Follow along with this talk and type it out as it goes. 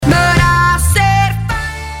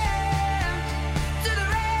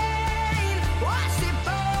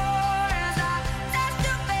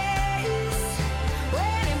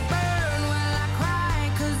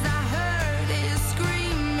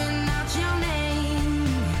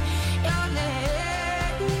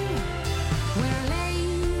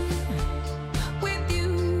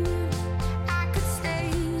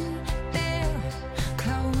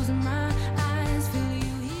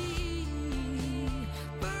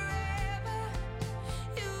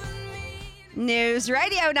News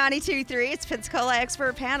Radio 92.3. It's Pensacola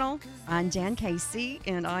Expert Panel. I'm Jan Casey,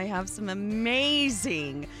 and I have some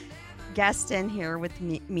amazing guests in here with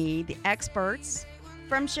me, the experts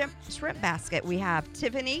from Shrimp Basket. We have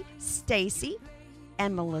Tiffany, Stacy,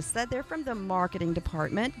 and Melissa. They're from the marketing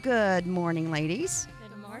department. Good morning, ladies.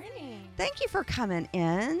 Good morning. Thank you for coming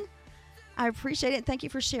in. I appreciate it. Thank you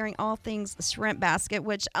for sharing all things Shrimp Basket,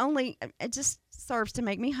 which it just serves to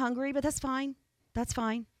make me hungry, but that's fine. That's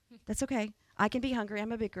fine. That's okay. I can be hungry.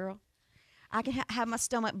 I'm a big girl. I can have my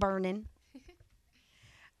stomach burning.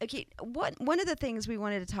 Okay, one of the things we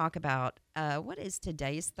wanted to talk about, what is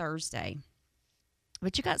today? Is Thursday.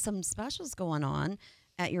 But you got some specials going on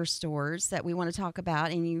at your stores that we want to talk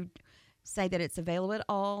about, and you say that it's available at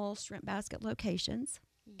all Shrimp Basket locations.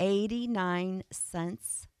 89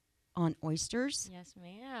 cents on oysters. Yes,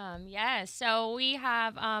 ma'am. Yes. So we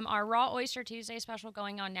have our Raw Oyster Tuesday special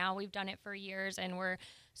going on now. We've done it for years, and we're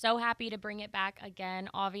so happy to bring it back again.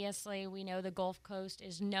 Obviously, we know the Gulf Coast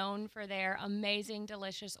is known for their amazing,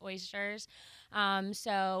 delicious oysters.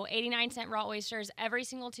 So 89-cent raw oysters every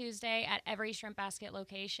single Tuesday at every Shrimp Basket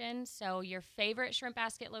location. So your favorite Shrimp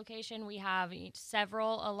Basket location, we have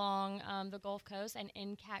several along the Gulf Coast and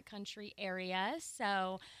in Cat Country areas.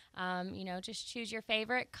 So, just choose your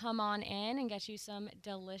favorite, come on in and get you some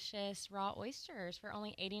delicious raw oysters for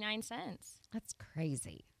only 89 cents. That's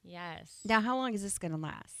crazy. Yes. Now, how long is this going to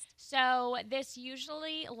last? So this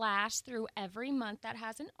usually lasts through every month that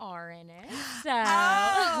has an R in it. So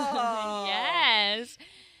Oh. yes.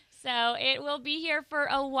 So it will be here for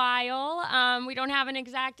a while. We don't have an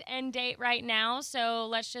exact end date right now, so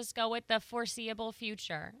let's just go with the foreseeable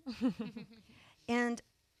future. And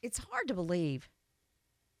it's hard to believe,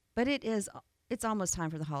 but it's almost time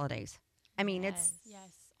for the holidays. I mean, Yes.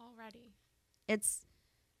 Already. it's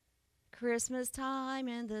Christmas time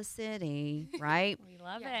in the city, right? We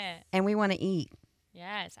love Yes. it. And we want to eat.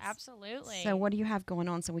 Yes, absolutely. So what do you have going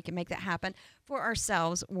on so we can make that happen for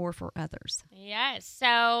ourselves or for others? Yes.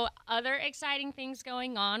 So other exciting things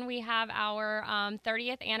going on. We have our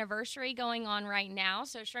 30th anniversary going on right now.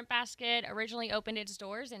 So Shrimp Basket originally opened its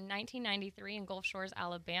doors in 1993 in Gulf Shores,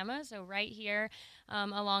 Alabama. So right here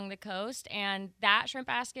along the coast. And that Shrimp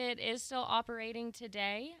Basket is still operating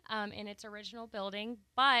today in its original building.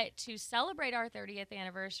 But to celebrate our 30th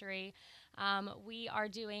anniversary, we are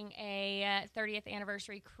doing a 30th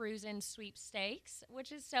anniversary cruise-in sweepstakes,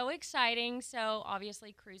 which is so exciting. So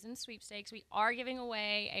obviously cruise-in sweepstakes, we are giving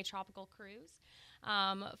away a tropical cruise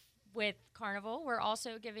with Carnival. We're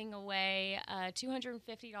also giving away a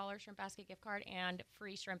 $250 Shrimp Basket gift card and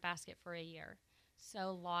free Shrimp Basket for a year.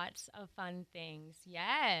 So lots of fun things.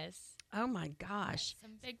 Yes. Oh my gosh.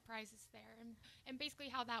 Some big prizes there. And basically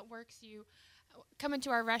how that works, you come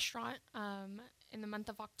into our restaurant in the month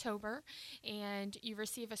of October, and you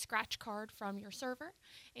receive a scratch card from your server,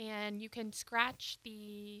 and you can scratch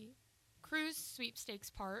the cruise sweepstakes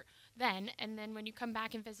part then, and then when you come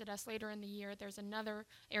back and visit us later in the year, there's another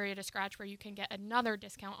area to scratch where you can get another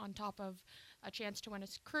discount on top of a chance to win a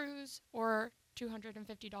cruise or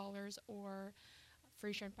 $250 or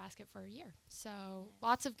free Shrimp Basket for a year. So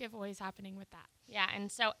lots of giveaways happening with that. Yeah,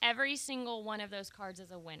 and so every single one of those cards is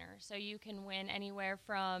a winner. So you can win anywhere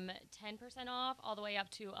from 10% off all the way up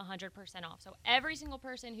to 100% off. So every single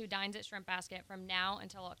person who dines at Shrimp Basket from now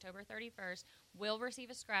until October 31st will receive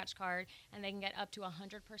a scratch card, and they can get up to 100%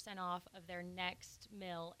 off of their next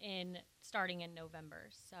meal starting in November.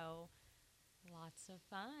 So lots of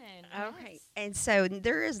fun. Okay. Yes. And so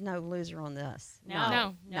there is no loser on this.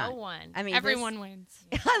 No None. one. I mean, Everyone wins.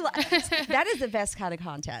 that is the best kind of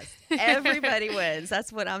contest. Everybody wins.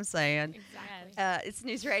 That's what I'm saying. Exactly. It's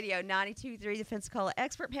News Radio 92.3, the Pensacola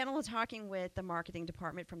Expert Panel. We're talking with the marketing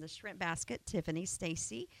department from the Shrimp Basket, Tiffany,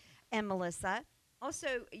 Stacy, and Melissa.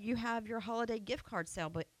 Also, you have your holiday gift card sale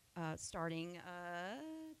starting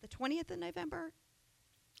the 20th of November.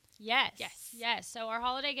 Yes. So our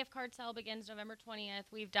holiday gift card sale begins November 20th.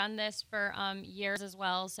 We've done this for years as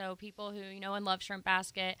well. So people who know and love Shrimp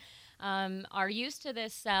Basket are used to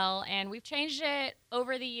this sell, and we've changed it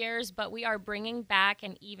over the years, but we are bringing back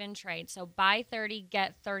an even trade. So buy 30,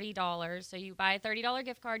 get $30. So you buy a $30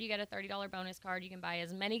 gift card, you get a $30 bonus card. You can buy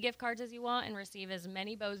as many gift cards as you want and receive as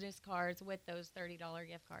many bonus cards with those $30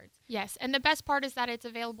 gift cards. Yes, and the best part is that it's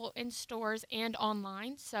available in stores and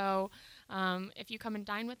online. So if you come and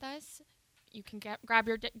dine with us, you can grab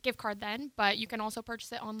your gift card then, but you can also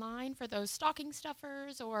purchase it online for those stocking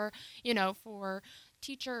stuffers or, for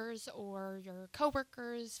teachers or your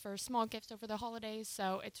coworkers for small gifts over the holidays.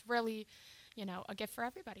 So it's really, a gift for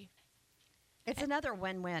everybody. It's another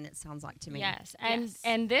win-win, it sounds like to me. Yes,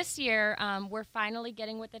 and this year we're finally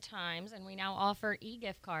getting with the times, and we now offer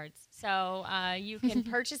e-gift cards. So you can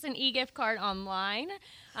purchase an e-gift card online.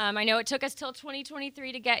 I know it took us till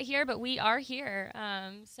 2023 to get here, but we are here.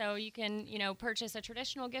 So you can, purchase a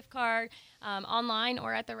traditional gift card online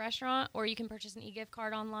or at the restaurant, or you can purchase an e-gift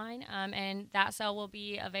card online, and that sale will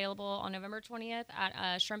be available on November 20th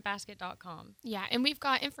at shrimpbasket.com. Yeah, and we've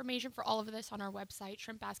got information for all of this on our website,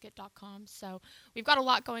 shrimpbasket.com. So we've got a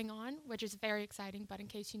lot going on, which is very exciting. But in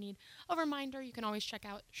case you need a reminder, you can always check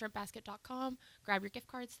out shrimpbasket.com, grab your gift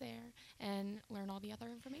cards there, and learn all the other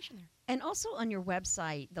information there. And also on your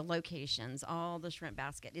website, the locations, all the Shrimp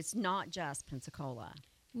Basket. It's not just Pensacola.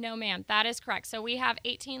 No, ma'am. That is correct. So we have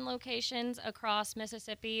 18 locations across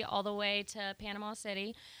Mississippi all the way to Panama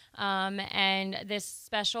City. And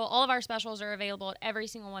all of our specials are available at every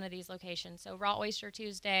single one of these locations. So Raw Oyster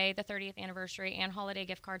Tuesday, the 30th anniversary, and holiday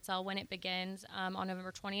gift card sale when it begins on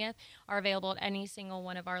November 20th are available at any single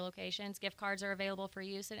one of our locations. Gift cards are available for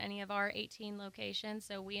use at any of our 18 locations.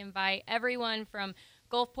 So we invite everyone from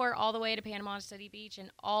Gulfport all the way to Panama City Beach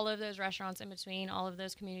and all of those restaurants in between, all of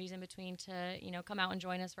those communities in between to, come out and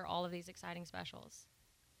join us for all of these exciting specials.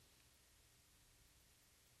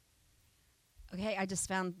 Okay, I just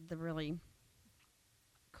found the really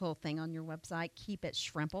cool thing on your website. Keep it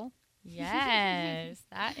shrimple. Yes,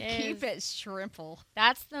 that is. Keep it shrimple.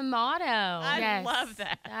 That's the motto. I love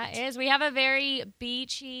that. That is. We have a very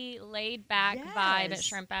beachy, laid-back vibe at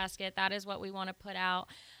Shrimp Basket. That is what we want to put out.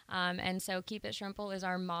 And so keep it shrimple is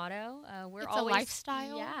our motto. It's always a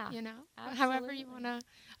lifestyle, absolutely. However you want to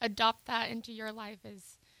adopt that into your life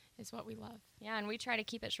is what we love. Yeah, and we try to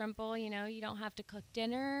keep it shrimple. You don't have to cook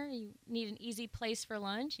dinner. You need an easy place for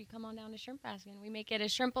lunch. You come on down to Shrimp Basket, and we make it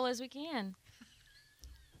as shrimple as we can.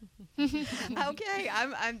 Okay,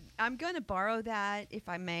 I'm going to borrow that if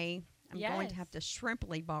I may. I'm going to have to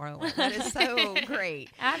shrimply borrow it. That is so great.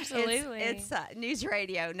 Absolutely. It's News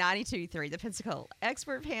Radio 92.3, the Pensacola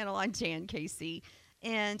Expert Panel. I'm Jan Casey.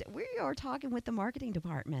 And we are talking with the marketing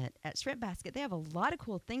department at Shrimp Basket. They have a lot of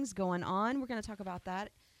cool things going on. We're going to talk about that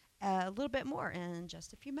a little bit more in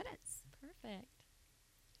just a few minutes. Perfect.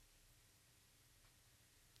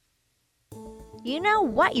 You know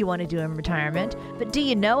what you want to do in retirement, but do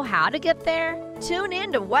you know how to get there? Tune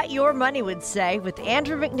in to What Your Money Would Say with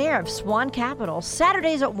Andrew McNair of Swan Capital,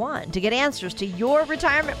 Saturdays at 1 to get answers to your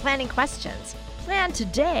retirement planning questions. Plan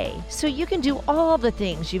today so you can do all the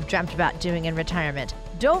things you've dreamt about doing in retirement.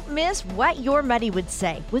 Don't miss What Your Money Would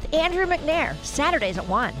Say with Andrew McNair, Saturdays at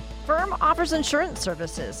 1. Firm offers insurance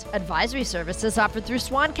services. Advisory services offered through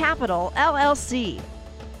Swan Capital, LLC.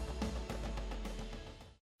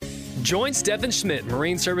 Join Stephen Schmidt,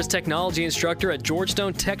 Marine Service Technology Instructor at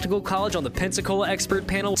Georgetown Technical College on the Pensacola Expert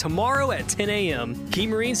Panel tomorrow at 10 a.m. Key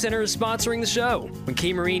Marine Center is sponsoring the show. When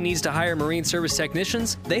Key Marine needs to hire Marine Service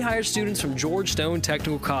technicians, they hire students from Georgetown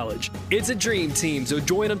Technical College. It's a dream team, so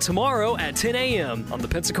join them tomorrow at 10 a.m. on the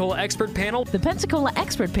Pensacola Expert Panel. The Pensacola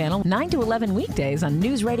Expert Panel, 9 to 11 weekdays on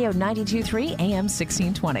News Radio 92.3 AM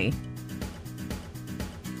 1620.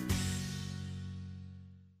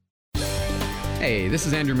 Hey, this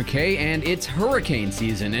is Andrew McKay, and it's hurricane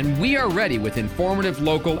season, and we are ready with informative,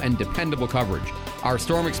 local, and dependable coverage. Our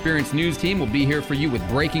Storm Experience News team will be here for you with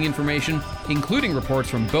breaking information, including reports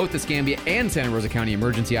from both the Escambia and Santa Rosa County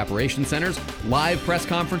Emergency Operations Centers, live press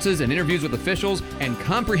conferences and interviews with officials, and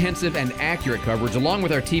comprehensive and accurate coverage along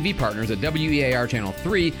with our TV partners at WEAR Channel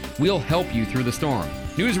 3 will help you through the storm.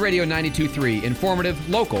 News Radio 92.3, informative,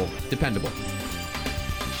 local, dependable.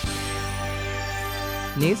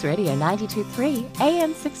 News Radio 92.3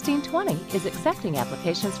 AM 1620 is accepting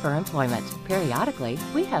applications for employment. Periodically,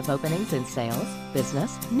 we have openings in sales,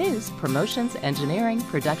 business, news, promotions, engineering,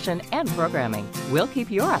 production, and programming. We'll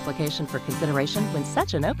keep your application for consideration when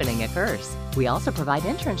such an opening occurs. We also provide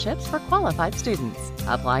internships for qualified students.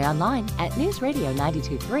 Apply online at News Radio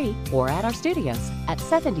 92.3 or at our studios at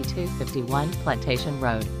 7251 Plantation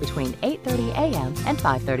Road between 8:30 a.m. and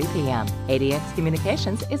 5:30 p.m. ADX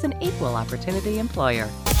Communications is an equal opportunity employer.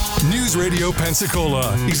 News Radio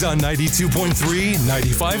Pensacola is on 92.3,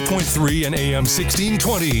 95.3, and AM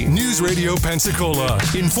 1620. News Radio Pensacola.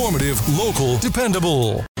 Informative, local,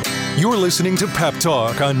 dependable. You're listening to Pep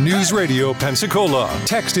Talk on News Radio Pensacola.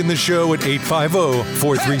 Text in the show at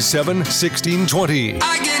 850-437-1620.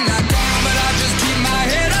 I get knocked down, but I just keep my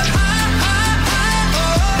head up high.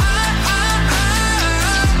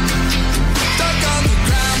 Stuck on the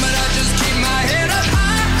ground, but I just keep my head up high.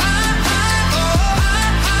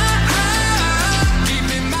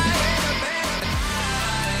 Keeping my head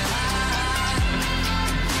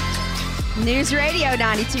up. News Radio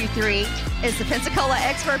 92.3 is the Pensacola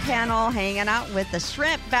Expert Panel hanging out with the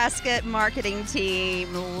Shrimp Basket marketing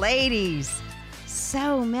team. Ladies,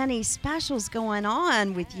 so many specials going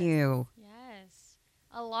on with you. Yes,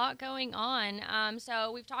 a lot going on.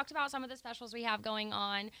 So we've talked about some of the specials we have going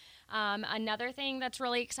on. Another thing that's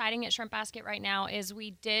really exciting at Shrimp Basket right now is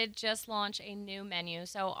we did just launch a new menu.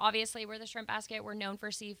 So obviously we're the Shrimp Basket. We're known for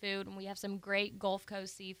seafood, and we have some great Gulf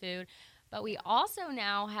Coast seafood. But we also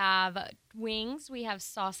now have wings. We have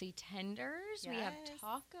saucy tenders. We have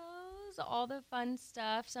tacos, all the fun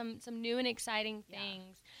stuff, some new and exciting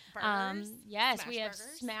things. Burgers. Yes, Smash we have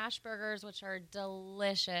burgers. smash burgers, which are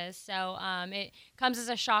delicious. So it comes as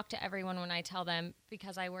a shock to everyone when I tell them,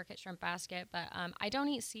 because I work at Shrimp Basket, but I don't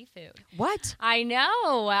eat seafood. What? I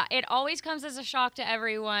know. It always comes as a shock to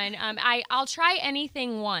everyone. I'll try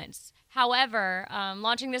anything once. However,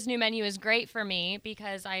 launching this new menu is great for me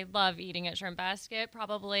because I love eating at Shrimp Basket,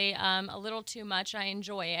 probably a little too much. I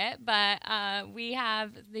enjoy it, but we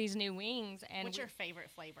have these new wings. And What's your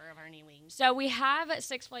favorite flavor of our new wings? So we have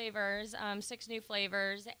 6 flavors, 6 new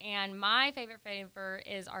flavors, and my favorite flavor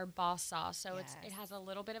is our boss sauce. So it has a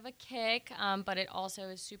little bit of a kick, but it also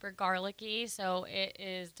is super garlicky, so it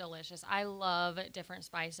is delicious. I love different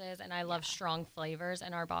spices, and I love strong flavors,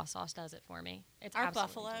 and our boss sauce does it for me. It's Our absolutely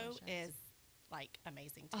buffalo delicious. is like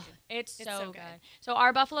amazing too. It's so so good. good. So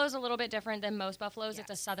our buffalo is a little bit different than most buffaloes. Yes.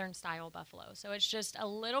 It's a southern style buffalo. So it's just a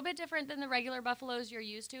little bit different than the regular buffaloes you're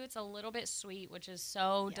used to. It's a little bit sweet, which is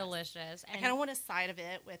so delicious. I kind of want a side of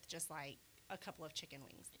it with just like a couple of chicken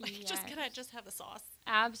wings. Like just Yes. gonna just have the sauce.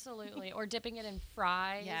 Absolutely. Or dipping it in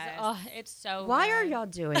fries. Yes. Oh, it's so Why good. are y'all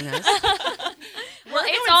doing this? Well,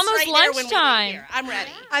 it's going almost straight there when we leave lunchtime. here. I'm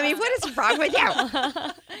ready. I mean, what is wrong with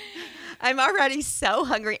you? I'm already so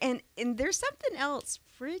hungry. And there's something else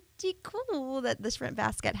pretty cool that the Shrimp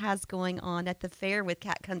Basket has going on at the fair with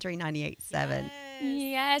Cat Country 98.7.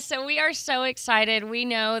 Yes, so we are so excited. We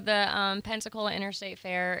know the Pensacola Interstate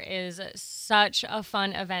Fair is such a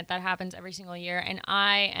fun event that happens every single year, and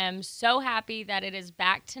I am so happy that it is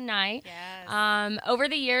back tonight. Yes. Over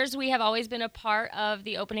the years, we have always been a part of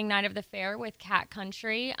the opening night of the fair with Cat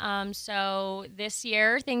Country. So this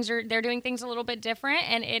year, they're doing things a little bit different,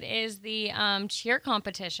 and it is the cheer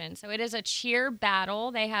competition. So it is a cheer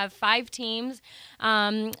battle. They have 5 teams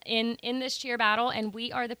in this cheer battle, and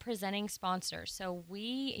we are the presenting sponsor. So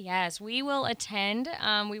we will attend.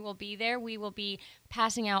 We will be there. We will be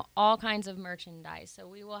passing out all kinds of merchandise. So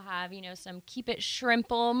we will have, some Keep It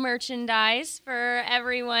Shrimple merchandise for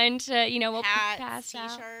everyone to, we'll Hats, pass out.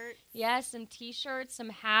 t-shirts. Yes, some T-shirts, some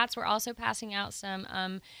hats. We're also passing out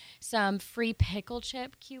some free pickle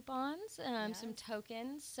chip coupons, some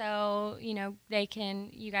tokens. So you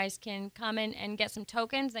guys can come in and get some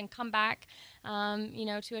tokens, and come back,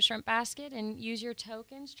 to a Shrimp Basket and use your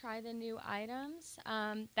tokens. Try the new items.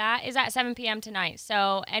 That is at 7 p.m. tonight.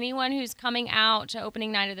 So anyone who's coming out to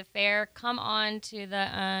opening night of the fair, come on to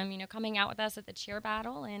the coming out with us at the cheer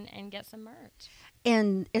battle and get some merch.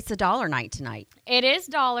 And it's a dollar night tonight. It is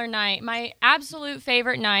dollar night, my absolute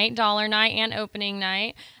favorite night, dollar night and opening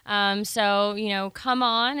night. So, come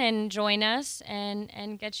on and join us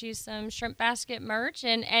and get you some Shrimp Basket merch.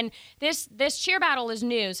 And this cheer battle is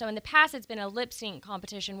new. So in the past, it's been a lip sync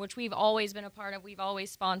competition, which we've always been a part of. We've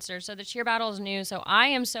always sponsored. So the cheer battle is new. So I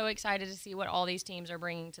am so excited to see what all these teams are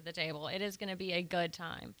bringing to the table. It is going to be a good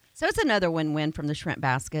time. So it's another win-win from the Shrimp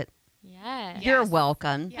Basket. Yes. You're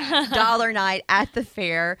welcome. Dollar night at the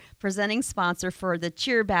fair, presenting sponsor for the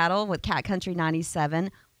cheer battle with Cat Country 97.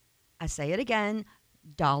 I say it again,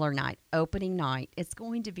 dollar night, opening night. It's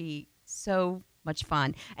going to be so much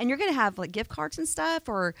fun. And you're going to have like gift cards and stuff,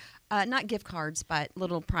 or not gift cards, but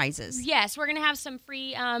little prizes. Yes, we're going to have some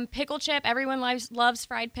free pickle chip. Everyone loves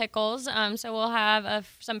fried pickles. So we'll have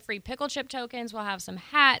some free pickle chip tokens. We'll have some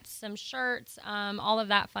hats, some shirts, all of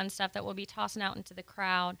that fun stuff that we'll be tossing out into the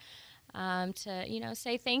crowd. To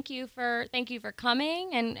say thank you for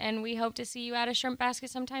coming, and we hope to see you at a Shrimp Basket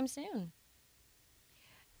sometime soon.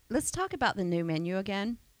 Let's talk about the new menu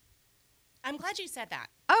again. I'm glad you said that.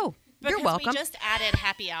 Oh, because you're welcome. we just added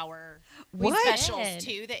happy hour What? specials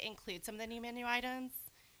too that include some of the new menu items.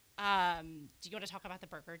 Do you want to talk about the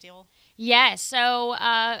burger deal? Yes. So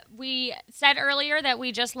we said earlier that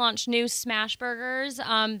we just launched new smash burgers.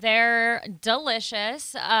 They're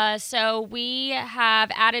delicious. So we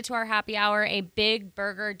have added to our happy hour a big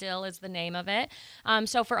burger deal is the name of it.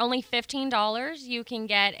 So for only $15, you can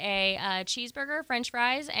get a cheeseburger, French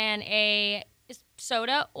fries, and a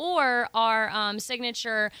soda, or our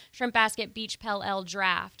signature Shrimp Basket Beach Pale Ale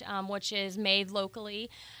Draft, which is made locally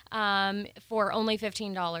for only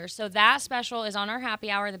 $15. So that special is on our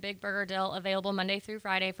happy hour, the Big Burger Deal, available Monday through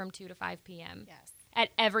Friday from 2 to 5 p.m. Yes. At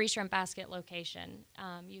every Shrimp Basket location,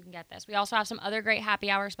 you can get this. We also have some other great happy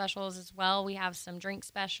hour specials as well. We have some drink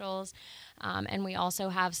specials, and we also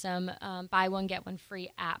have some buy one, get one free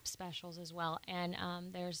app specials as well. And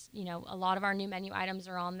there's, a lot of our new menu items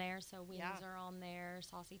are on there. So wings are on there,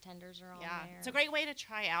 saucy tenders are on there. It's a great way to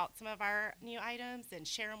try out some of our new items and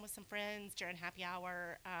share them with some friends during happy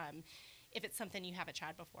hour if it's something you haven't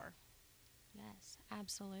tried before. Yes,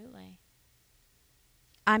 absolutely.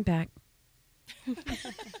 I'm back.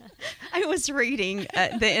 I was reading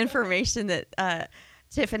the information that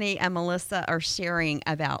Tiffany and Melissa are sharing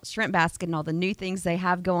about Shrimp Basket and all the new things they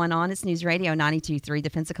have going on. It's News Radio 92.3, the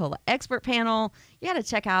Pensacola Expert Panel. You got to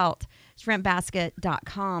check out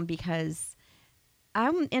shrimpbasket.com because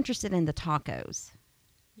I'm interested in the tacos.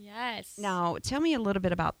 Yes. Now, tell me a little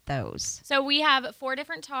bit about those. So we have 4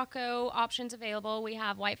 different taco options available. We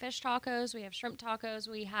have whitefish tacos, we have shrimp tacos,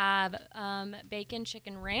 we have bacon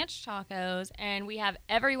chicken ranch tacos, and we have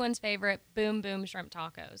everyone's favorite Boom Boom shrimp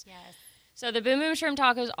tacos. Yes. So the Boom Boom shrimp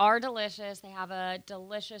tacos are delicious. They have a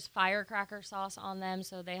delicious firecracker sauce on them,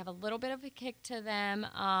 so they have a little bit of a kick to them.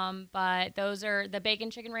 But those are the bacon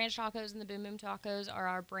chicken ranch tacos, and the Boom Boom tacos are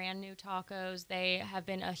our brand new tacos. They have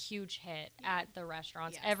been a huge hit at the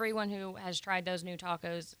restaurants. Yes. Everyone who has tried those new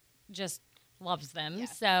tacos just loves them.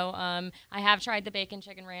 Yes. So I have tried the bacon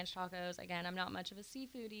chicken ranch tacos. Again, I'm not much of a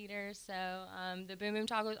seafood eater, so the Boom Boom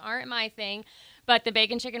tacos aren't my thing, but the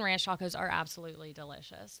bacon chicken ranch tacos are absolutely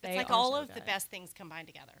delicious. It's like all of the best things combined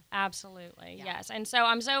together. Absolutely, yes. And so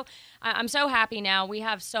I'm so happy now. We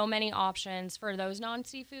have so many options for those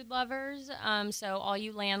non-seafood lovers. So all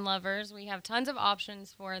you land lovers, we have tons of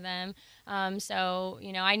options for them. So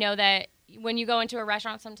I know that when you go into a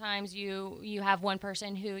restaurant, sometimes you have one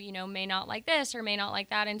person who, may not like this or may not like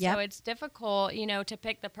that. And so it's difficult, to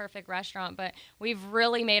pick the perfect restaurant. But we've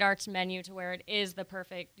really made our menu to where it is the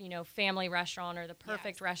perfect, family restaurant or the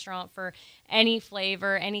perfect restaurant for any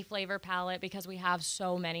flavor palette, because we have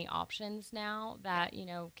so many options now that,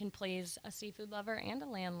 can please a seafood lover and a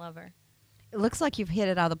land lover. It looks like you've hit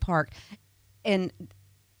it out of the park. And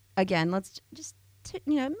again, let's just,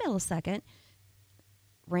 millisecond.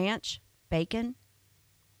 Ranch, bacon.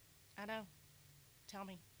 I know. Tell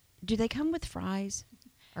me. Do they come with fries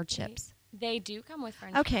or chips? They do come with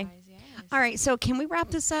French fries, yes. All right, so can we wrap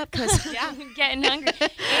this up? Because getting hungry.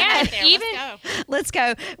 Yeah, let's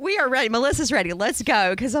go. We are ready. Melissa's ready. Let's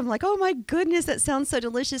go. Because I'm like, oh my goodness, that sounds so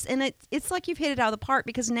delicious. And it's like you've hit it out of the park,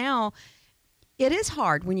 because now it is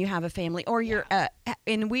hard when you have a family or you're,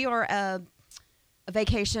 and we are a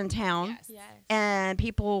vacation town. Yes. And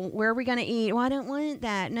people, where are we going to eat? Well, I don't want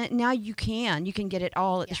that. Now you can get it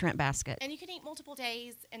all at the Shrimp Basket. And you can eat multiple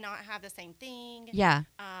days and not have the same thing. Yeah.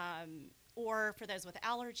 Or for those with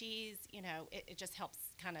allergies, it just helps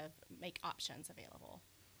kind of make options available.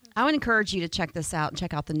 I would encourage you to check this out and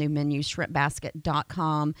check out the new menu,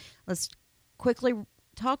 shrimpbasket.com. Let's quickly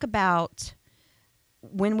talk about,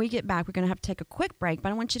 when we get back, we're going to have to take a quick break, but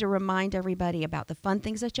I want you to remind everybody about the fun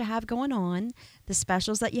things that you have going on, the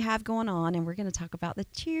specials that you have going on, and we're going to talk about the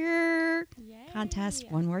cheer contest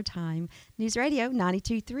one more time. News Radio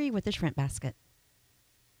 92.3 with the Shrimp Basket.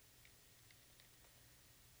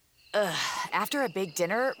 After a big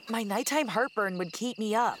dinner, my nighttime heartburn would keep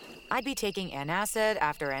me up. I'd be taking antacid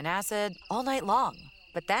after antacid all night long.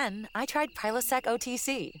 But then I tried Prilosec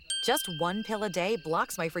OTC. Just one pill a day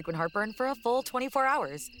blocks my frequent heartburn for a full 24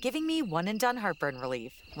 hours, giving me one-and-done heartburn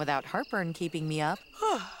relief. Without heartburn keeping me up,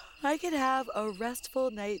 I could have a restful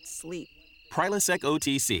night's sleep. Prilosec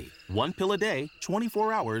OTC. One pill a day,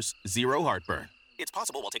 24 hours, zero heartburn. It's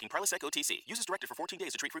possible while taking Prilosec OTC. Use as directed for 14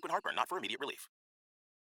 days to treat frequent heartburn, not for immediate relief.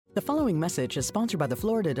 The following message is sponsored by the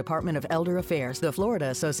Florida Department of Elder Affairs, the Florida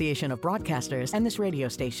Association of Broadcasters, and this radio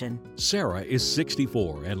station. Sarah is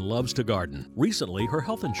 64 and loves to garden. Recently, her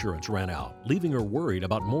health insurance ran out, leaving her worried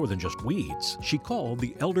about more than just weeds. She called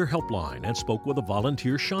the Elder Helpline and spoke with a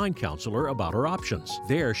volunteer Shine counselor about her options.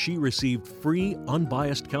 There, she received free,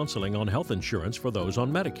 unbiased counseling on health insurance for those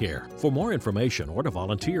on Medicare. For more information or to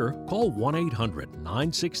volunteer, call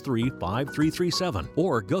 1-800-963-5337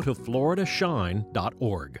 or go to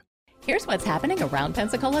floridashine.org. Here's what's happening around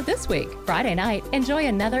Pensacola this week. Friday night, enjoy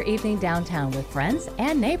another evening downtown with friends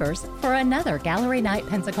and neighbors for another Gallery Night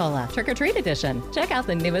Pensacola Trick-or-Treat Edition. Check out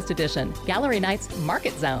the newest edition, Gallery Night's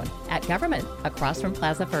Market Zone at Government, across from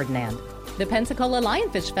Plaza Ferdinand. The Pensacola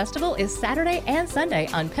Lionfish Festival is Saturday and Sunday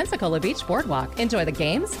on Pensacola Beach Boardwalk. Enjoy the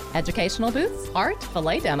games, educational booths, art,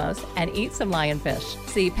 fillet demos, and eat some lionfish.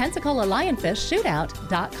 See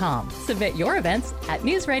PensacolaLionfishShootout.com. Submit your events at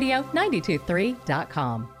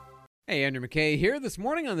NewsRadio923.com. Hey, Andrew McKay here. This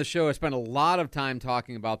morning on the show, I spent a lot of time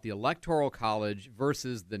talking about the Electoral College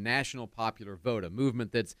versus the National Popular Vote, a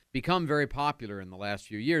movement that's become very popular in the last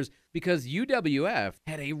few years because UWF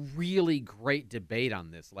had a really great debate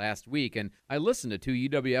on this last week, and I listened to two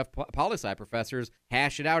UWF poli-sci professors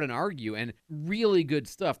hash it out and argue, and really good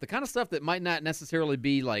stuff, the kind of stuff that might not necessarily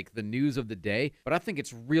be like the news of the day, but I think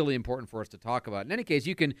it's really important for us to talk about. In any case,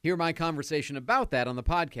 you can hear my conversation about that on the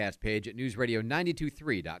podcast page at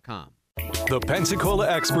newsradio923.com. The Pensacola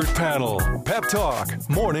Expert Panel. Pep Talk.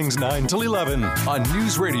 Mornings 9 till 11 on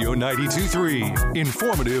News Radio 92.3.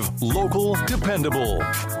 Informative, local, dependable.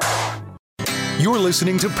 You're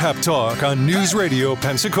listening to Pep Talk on News Radio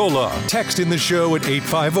Pensacola. Text in the show at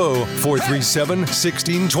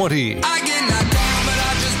 850-437-1620.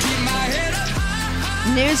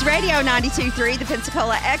 News Radio 92.3, the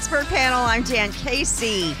Pensacola Expert Panel. I'm Jan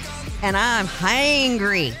Casey, and I'm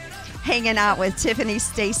hangry. Hanging out with Tiffany,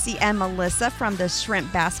 Stacy, and Melissa from the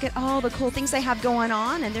Shrimp Basket. All the cool things they have going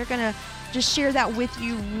on, and they're going to just share that with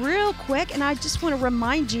you real quick. And I just want to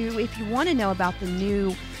remind you, if you want to know about the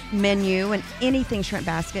new menu and anything Shrimp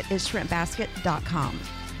Basket, is shrimpbasket.com.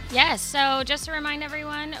 Yes, so just to remind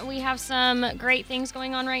everyone, we have some great things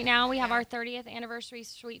going on right now. We have our 30th anniversary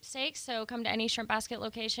sweepstakes, so come to any Shrimp Basket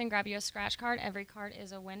location, grab you a scratch card. Every card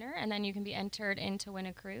is a winner, and then you can be entered in to win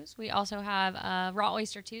a cruise. We also have Raw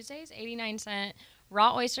Oyster Tuesdays, 89-cent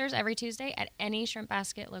raw oysters every Tuesday at any Shrimp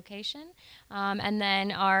Basket location. And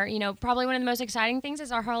then our, probably one of the most exciting things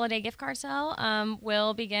is our holiday gift card sale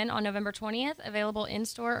will begin on November 20th, available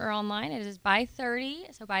in-store or online. It is buy 30,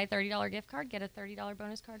 so buy a $30 gift card, get a $30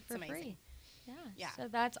 bonus card for free. Yeah. So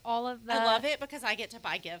that's all of the... I love it because I get to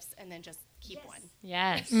buy gifts and then just keep one.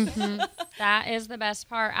 Yes. Mm-hmm. That is the best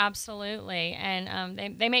part, absolutely.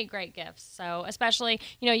 And they make great gifts. So especially,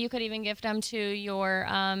 you could even gift them to your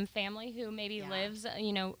family who maybe lives,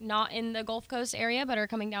 not in the Gulf Coast area but are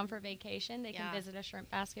coming down for vacation. They can visit a Shrimp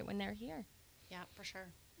Basket when they're here. Yeah, for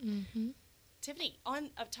sure. Mm-hmm. Tiffany,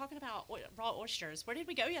 talking about raw oysters, where did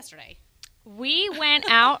we go yesterday? We went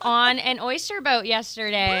out on an oyster boat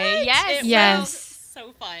yesterday. What? Yes. Was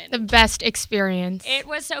so fun. The best experience. It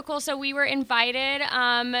was so cool. So we were invited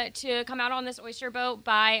to come out on this oyster boat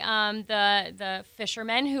by the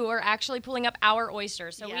fishermen who are actually pulling up our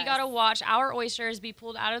oysters. So we got to watch our oysters be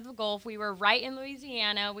pulled out of the Gulf. We were right in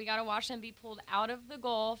Louisiana. We got to watch them be pulled out of the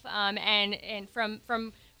Gulf and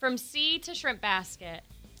from sea to Shrimp Basket.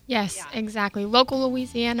 Yes, exactly. Local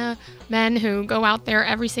Louisiana men who go out there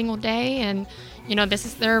every single day, and this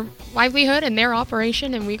is their livelihood and their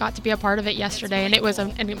operation, and we got to be a part of it yesterday, really, and it was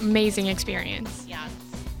an amazing experience. Yeah.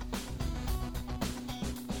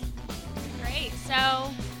 Great.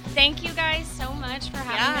 So thank you guys so much for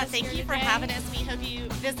having us. Thank you for having us. We hope you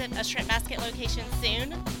visit a Shrimp Basket location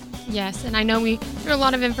soon. Yes, and I know we threw a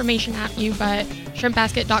lot of information at you, but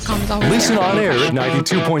shrimpbasket.com is always Listen there. on air at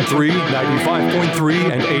 92.3,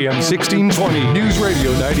 95.3, and AM 1620. News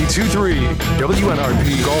Radio 92.3.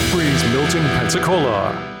 WNRP Gulf Breeze, Milton,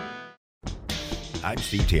 Pensacola. I'm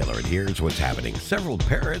Steve Taylor, and here's what's happening. Several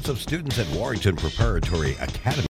parents of students at Warrington Preparatory Academy